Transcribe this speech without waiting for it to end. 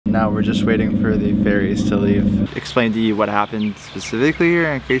Now we're just waiting for the ferries to leave. Explain to you what happened specifically here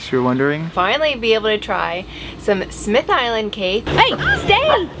in case you're wondering. Finally be able to try some Smith Island cake. Hey,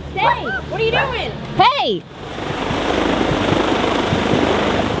 stay! Stay! What are you doing? Hey!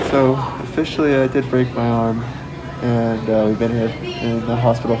 So officially I did break my arm and we've been here in the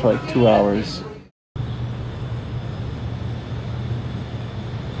hospital for like 2 hours.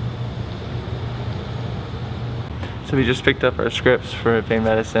 So we just picked up our scripts for pain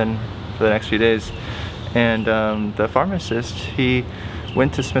medicine for the next few days, and the pharmacist, he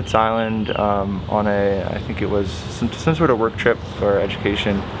went to Smith's Island on I think it was some sort of work trip for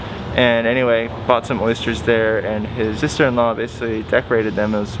education, and anyway bought some oysters there, and his sister-in-law basically decorated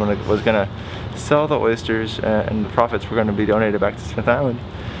them as was gonna sell the oysters, and the profits were going to be donated back to Smith Island.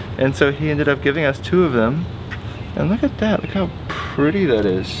 And so he ended up giving us 2 of them, and look at that, look how pretty that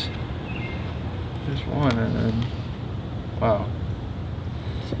is. There's one, and then wow.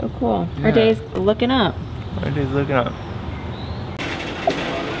 So cool. Yeah. Our day's looking up. Our day's looking up.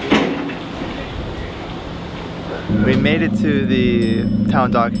 We made it to the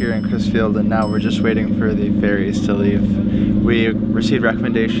town dock here in Crisfield, and now we're just waiting for the ferries to leave. We received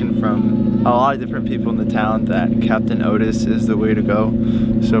recommendation from a lot of different people in the town that Captain Otis is the way to go,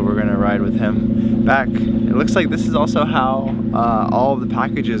 so we're gonna ride with him back. It looks like this is also how all of the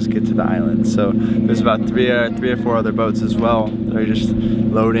packages get to the island. So there's about three or four other boats as well that are just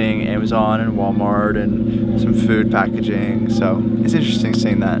loading Amazon and Walmart and some food packaging. So it's interesting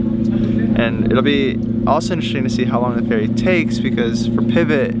seeing that. And it'll be also interesting to see how long the ferry takes, because for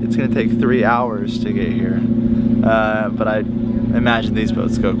Pivot it's going to take 3 hours to get here. But I imagine these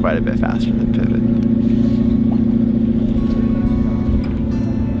boats go quite a bit faster than Pivot.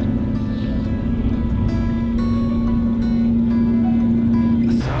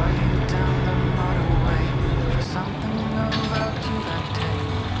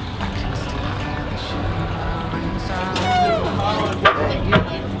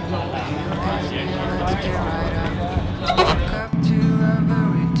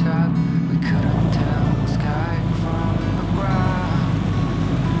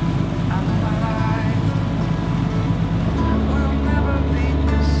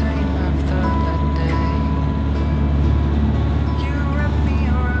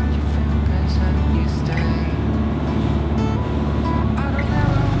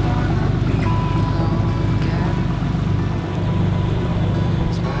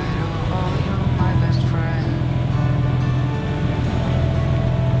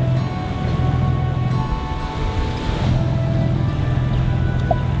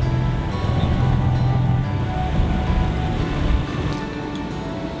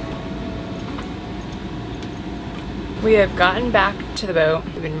 We have gotten back to the boat.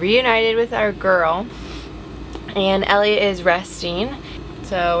 We've been reunited with our girl, and Elliot is resting.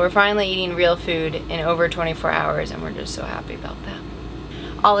 So we're finally eating real food in over 24 hours, and we're just so happy about that.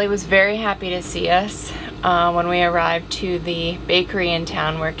 Ollie was very happy to see us when we arrived to the bakery in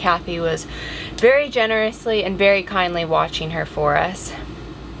town, where Kathy was very generously and very kindly watching her for us.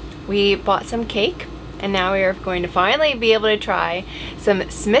 We bought some cake, and now we are going to finally be able to try some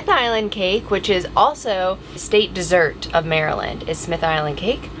Smith Island cake, which is also the state dessert of Maryland, is Smith Island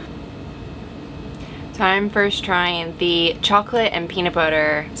cake. So I'm first trying the chocolate and peanut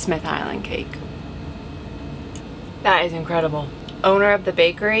butter Smith Island cake. That is incredible. Owner of the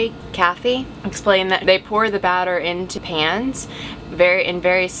bakery, Kathy, explained that they pour the batter into pans in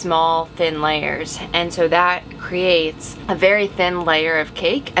very small, thin layers, and so that creates a very thin layer of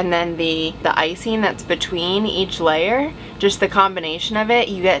cake, and then the icing that's between each layer, just the combination of it,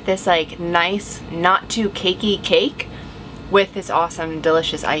 you get this like nice, not too cakey cake with this awesome,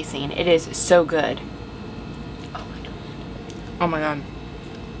 delicious icing. It is so good. Oh my god. Oh my god.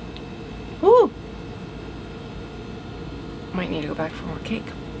 Woo! Might need to go back for more cake.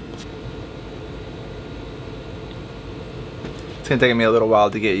 It's gonna take me a little while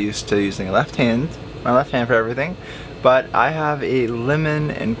to get used to using my left hand for everything, but I have a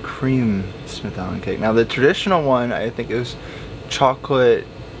lemon and cream Smith Island cake. Now the traditional one, I think, is chocolate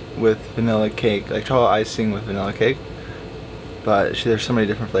with vanilla cake, like chocolate icing with vanilla cake, but there's so many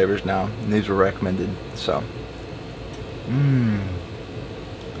different flavors now, and these were recommended. So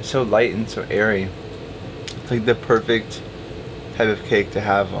it's so light and so airy. It's like the perfect type of cake to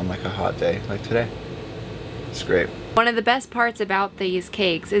have on like a hot day like today. It's great. One of the best parts about these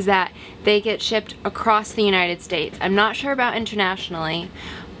cakes is that they get shipped across the United States. I'm not sure about internationally,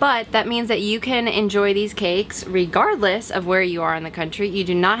 but that means that you can enjoy these cakes regardless of where you are in the country. You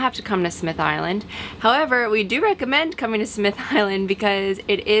do not have to come to Smith Island. However, we do recommend coming to Smith Island because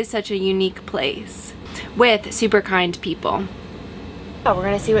it is such a unique place with super kind people. We're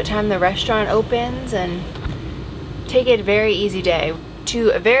gonna see what time the restaurant opens and take it a very easy day.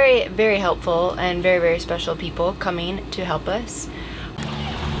 Two very, very helpful and very, very special people coming to help us.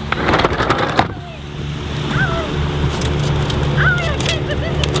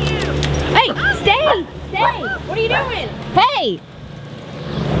 Hey, stay! Stay! What are you doing? Hey!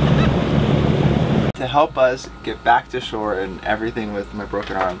 To help us get back to shore and everything with my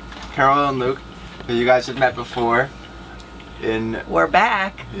broken arm, Carol and Luke, who you guys have met before, we're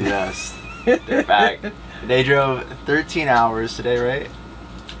back. Yes, they're back. They drove 13 hours today, right?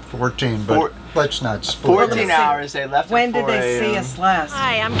 14, but let's not spoil 14 hours. They left. When did they see us last?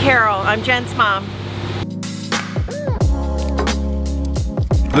 Hi, I'm Carol. I'm Jen's mom.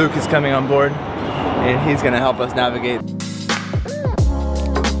 Luke is coming on board, and he's going to help us navigate.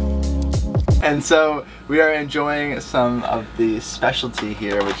 And so we are enjoying some of the specialty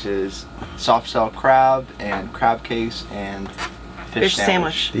here, which is soft shell crab and crab cakes and fish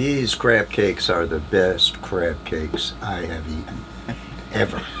sandwich. These crab cakes are the best crab cakes I have eaten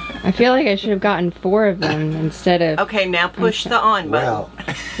ever. I feel like I should have gotten 4 of them instead of... Okay, now push the on button.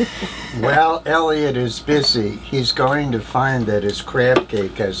 Well, Elliot is busy. He's going to find that his crab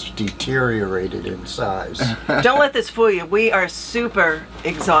cake has deteriorated in size. Don't let this fool you. We are super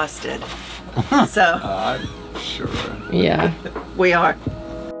exhausted. So I'm sure. Yeah. We are. Did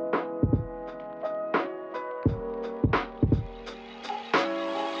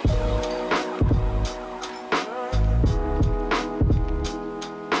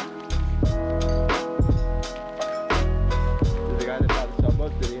the guy that bought the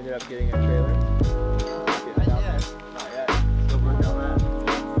sailboat, did he end up getting a trailer? Not yet. Not yet. Still working on that.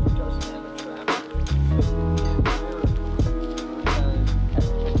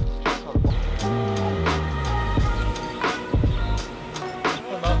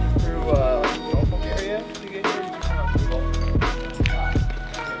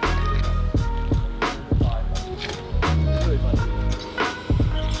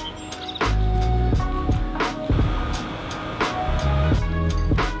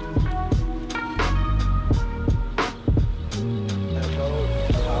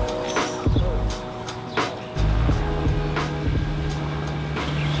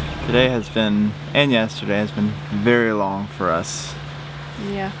 Today has been, and yesterday has been very long for us.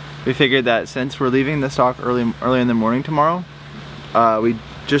 Yeah. We figured that since we're leaving this dock early in the morning tomorrow, we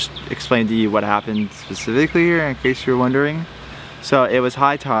just explained to you what happened specifically here in case you're wondering. So it was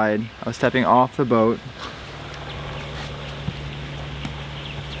high tide. I was stepping off the boat.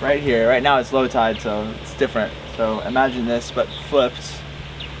 Right here. Right now it's low tide, so it's different. So imagine this, but flipped.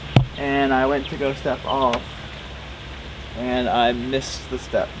 And I went to go step off, and I missed the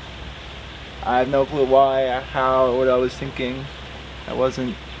step. I have no clue why, how, what I was thinking. I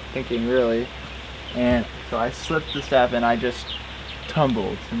wasn't thinking really. And so I slipped the step and I just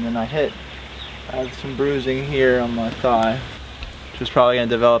tumbled. And then I have some bruising here on my thigh, which is probably going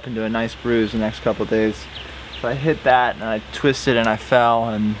to develop into a nice bruise the next couple days. So I hit that and I twisted and I fell,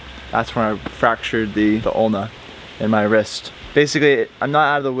 and that's when I fractured the ulna in my wrist. Basically, I'm not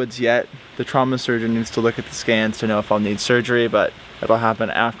out of the woods yet. The trauma surgeon needs to look at the scans to know if I'll need surgery, but it'll happen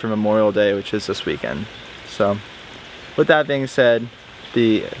after Memorial Day, which is this weekend. So, with that being said,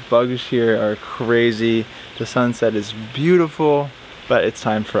 the bugs here are crazy. The sunset is beautiful, but it's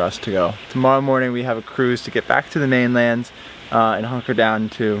time for us to go. Tomorrow morning we have a cruise to get back to the mainland and hunker down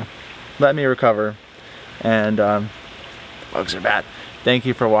to let me recover. And bugs are bad. Thank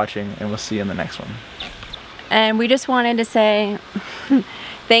you for watching, and we'll see you in the next one. And we just wanted to say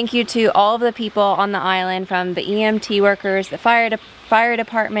thank you to all of the people on the island, from the EMT workers, the fire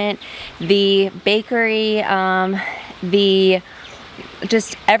department, the bakery,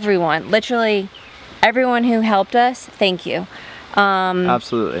 just everyone, literally everyone who helped us. Thank you.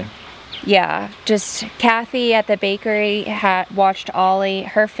 Absolutely. Yeah, just Kathy at the bakery watched Ollie.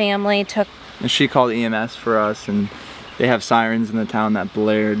 Her family took... And she called EMS for us, and they have sirens in the town that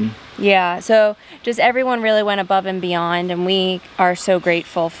blared. Yeah, so just everyone really went above and beyond, and we are so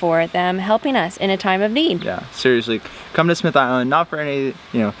grateful for them helping us in a time of need. Yeah, seriously, come to Smith Island, not for any,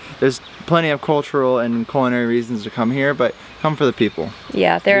 there's plenty of cultural and culinary reasons to come here, but come for the people.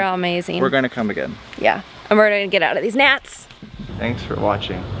 Yeah, they're amazing. We're gonna come again. Yeah, and we're gonna get out of these gnats. Thanks for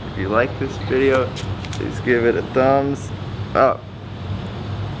watching. If you like this video, please give it a thumbs up.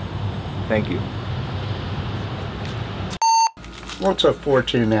 Thank you. What's a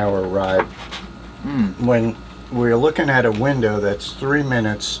 14-hour ride? When we're looking at a window that's 3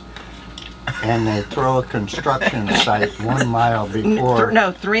 minutes and they throw a construction site 1 mile before.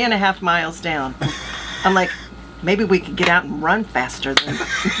 No, 3.5 miles down. I'm like, maybe we could get out and run faster than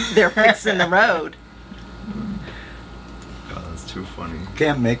they're fixing the road. Oh, that's too funny.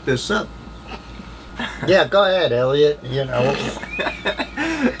 Can't make this up. Yeah, go ahead, Elliot. You know.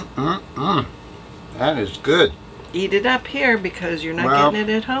 That is good. Eat it up here because you're not Well, getting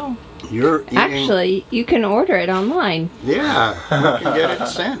it at home. You're eating. Actually, you can order it online. Yeah, you can get it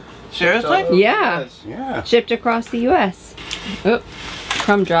sent. Seriously? Yeah. Yeah. Shipped across the U.S. Oh,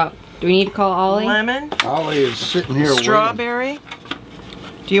 crumb drop. Do we need to call Ollie? Lemon, Ollie is sitting here waiting. strawberry.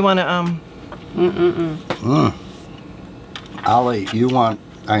 Do you want to Ollie, you want,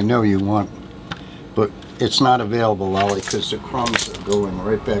 I know you want, but it's not available, Ollie, because the crumbs are going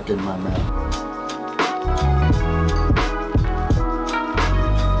right back in my mouth.